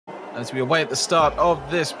As we await the start of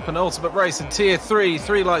this penultimate race in Tier 3,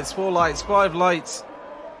 3 lights, 4 lights, 5 lights.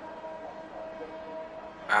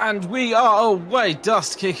 And we are away.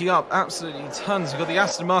 Dust kicking up absolutely tons. We've got the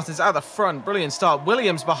Aston Martins at the front. Brilliant start.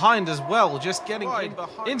 Williams behind as well. Just getting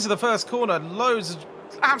into the first corner. Loads of,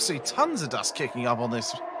 absolutely tons of dust kicking up on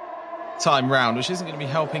this time round, which isn't going to be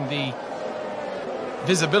helping the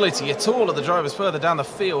visibility at all of the drivers further down the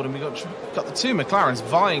field. And we've got the two McLarens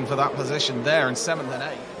vying for that position there in 7th and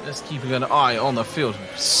 8th. Just keeping an eye on the field.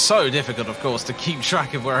 So difficult, of course, to keep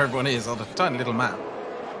track of where everyone is on a tiny little map.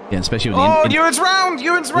 Yeah, especially with Ewan's round!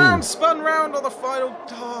 Ewan's round! Spun round on the final.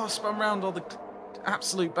 Oh, spun round on the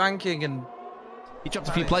absolute banking. And he dropped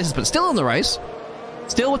a few places, but still in the race.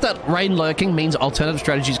 Still with that rain lurking means alternative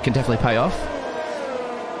strategies can definitely pay off.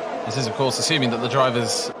 This is, of course, assuming that the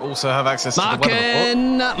drivers also have access to the weather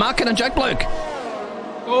report. Markin and Jack Bloke.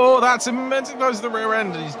 Oh, that's immensely close to the rear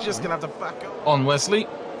end, and he's just going to have to back up on Wesley,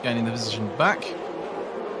 gaining the position back.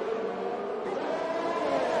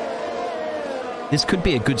 This could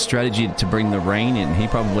be a good strategy to bring the rain in. He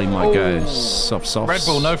probably might go soft. Red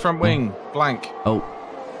Bull, no front wing, blank. Oh.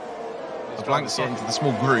 The blank's getting to the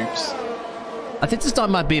small groups. I think this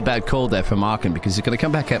time might be a bad call there for Markin because he's going to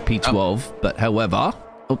come back at P12. But however,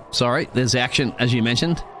 oh, sorry, there's action, as you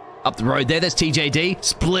mentioned. Up the road there, there's TJD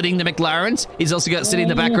splitting the McLarens. He's also got sitting in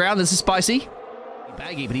the background. This is spicy.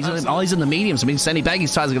 Baggy, but he's in the mediums. I mean, Sandy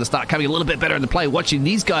Baggy's tires are going to start coming a little bit better into play. Watching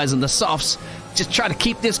these guys in the softs just try to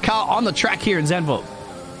keep this car on the track here in Zandvoort.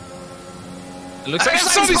 It looks like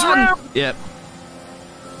somebody's around. Yep.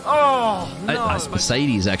 Oh, no. Nice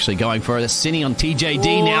Mercedes actually going for it. Cine on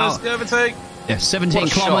TJD now. Overtake. Yeah, 17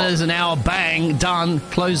 kilometers an hour. Bang, done.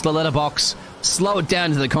 Close the letterbox. Slow it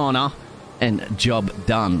down to the corner. And job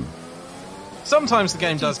done. Sometimes the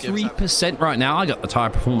game does give 3% right now. I got the tyre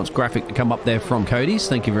performance graphic to come up there from Cody's.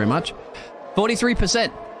 Thank you very much.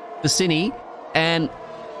 43% for Cine and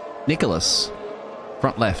Nicholas,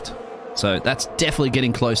 front left. So that's definitely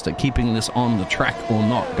getting close to keeping this on the track or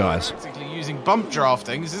not, guys. Basically using bump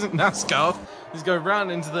drafting. This isn't NASCAR. He's going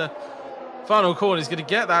round into the final corner. He's going to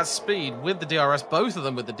get that speed with the DRS, both of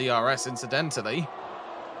them with the DRS, incidentally.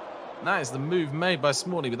 And that is the move made by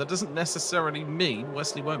Smalley, but that doesn't necessarily mean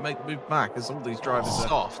Wesley won't make the move back, as all these drivers are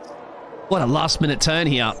soft. What a last-minute turn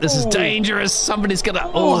here. This is dangerous. Somebody's going to...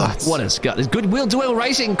 Oh, what a gut. There's good wheel-to-wheel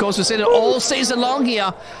racing. Of course, we've seen it all season long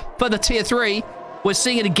here for the Tier 3. We're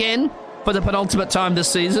seeing it again for the penultimate time this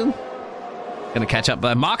season. Going to catch up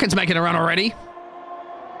there. Markin's making a run already.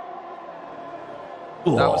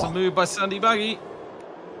 That was a move by Sandy Baggy.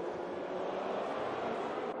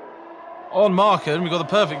 On Markin, we've got the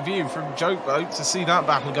perfect view from Joke Boat to see that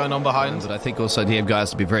battle going on behind. But I think also you have guys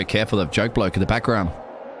to be very careful of Joke Bloke in the background.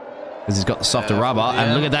 Because he's got the softer rubber. Yeah.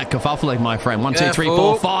 And look at that kerfuffling, my friend. 1, 2, 3,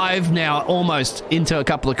 4, 5. Now almost into a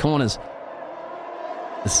couple of corners.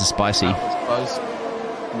 This is spicy. That was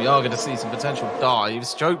close. We are going to see some potential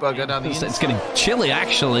dives. Joke Boat go down the inside. It's getting chilly,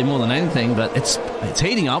 actually, more than anything. But it's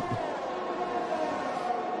heating up.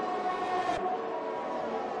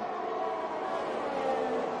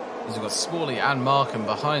 We've got Smalley and Markham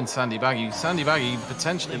behind Sandy Baggy. Sandy Baggy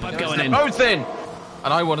potentially going in. Both in.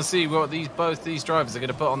 And I want to see what both these drivers are going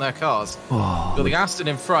to put on their cars. Oh. Got the Aston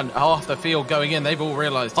in front, half the field going in. They've all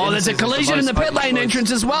realised. Oh, there's a collision in the pit lane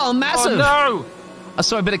entrance as well. Massive. Oh, no. I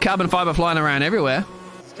saw a bit of carbon fibre flying around everywhere.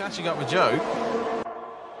 It's catching up with Joe.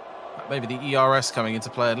 Maybe the ERS coming into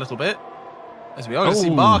play a little bit. As we only see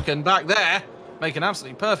Markin back there make an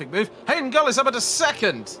absolutely perfect move. Hayden Gullis up at a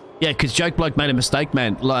second. Yeah, because Joke Bloke made a mistake,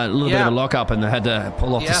 man. A little bit of a lock-up and they had to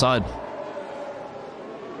pull off the side.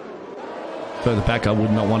 Further back, I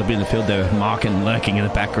would not want to be in the field there. Markin lurking in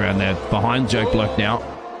the background there. Behind Joke Bloke now.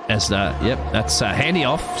 As that's handy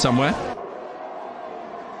off somewhere.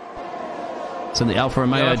 So the Alfa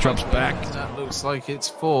Romeo drops back. That looks like it's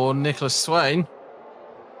for Nicholas Swain.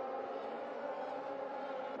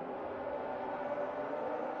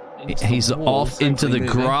 He's off into the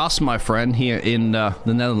grass, my friend, here in the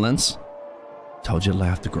Netherlands. Told you to lay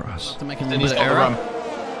off the grass.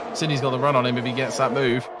 Sidney's got the run on him if he gets that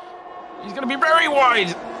move. He's going to be very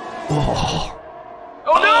wide. Oh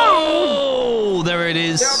no! Oh, there it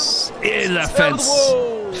is. In the fence.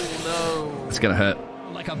 No. It's going to hurt.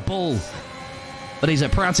 Like a bull. But he's a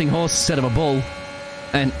prancing horse instead of a bull.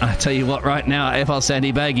 And I tell you what, right now, FL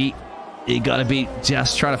Sandy Baggy, you got to be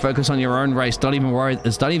just trying to focus on your own race. Don't even worry.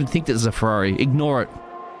 Don't even think there's a Ferrari. Ignore it.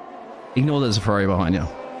 Ignore there's a Ferrari behind you.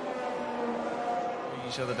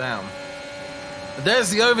 Each other down.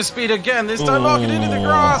 There's the overspeed again. This time Markin into the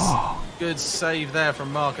grass. Good save there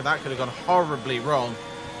from Markin. That could have gone horribly wrong.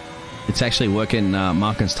 it's actually working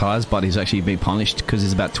Markin's tyres, but he's actually being punished because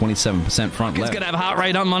he's about 27% front left. He's going to have heart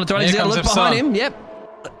rate on monitor. He's going to look behind him.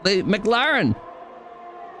 Yep. The McLaren.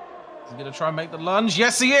 He's going to try and make the lunge.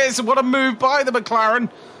 Yes, he is. What a move by the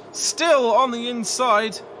McLaren. Still on the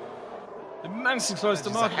inside. Immensely close to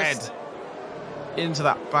Marcus. Into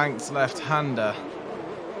that banked left-hander.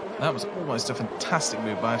 That was almost a fantastic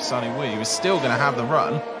move by Sonny Wee. He was still going to have the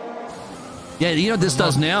run. Yeah, you know what this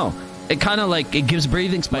does now? It kind of like, it gives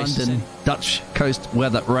breathing space in Dutch coast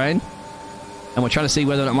weather rain. And we're trying to see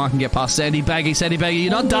whether or not Mark can get past Sandy Baggy. Sandy Baggy,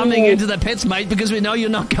 you're not dumping into the pits, mate, because we know you're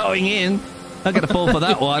not going in. Not going to fall for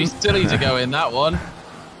that one. He's silly to go in that one.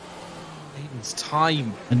 Hayden's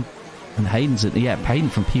time. And Hayden's, Hayden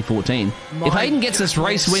from P14. If Hayden gets this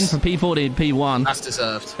race win from P14 P1, that's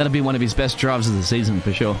deserved. That'll be one of his best drives of the season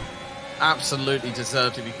for sure. Absolutely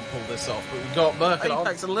deserved if he can pull this off. But we've got Merkin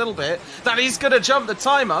Apex a little bit. That he's going to jump the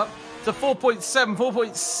time up to 4.7,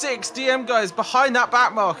 4.6. DM guys behind that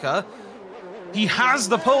back marker. He has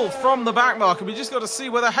the pull from the back marker. We just got to see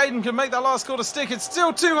whether Hayden can make that last quarter stick. It's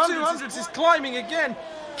still 200s. He's climbing again.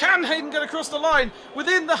 Can Hayden get across the line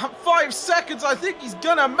within the 5 seconds? I think he's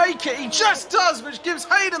going to make it. He just does, which gives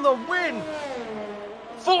Hayden the win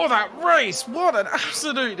for that race. What an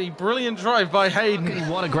absolutely brilliant drive by Hayden.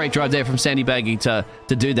 What a great drive there from Sandy Baggy to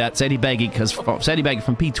do that. Sandy Baggy, because Sandy Baggy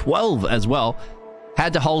from P12 as well,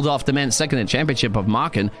 had to hold off the men's second in championship of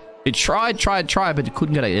Markin. It tried, but it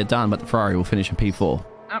couldn't get it done, but the Ferrari will finish in P4.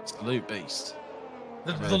 Absolute beast.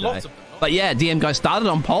 There's a lot of them. But yeah, DM guy started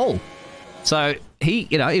on pole. So he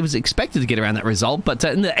was expected to get around that result, but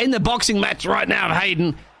in the boxing match right now,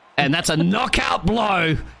 Hayden, and that's a knockout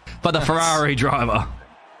blow for the Ferrari driver.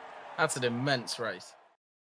 That's an immense race.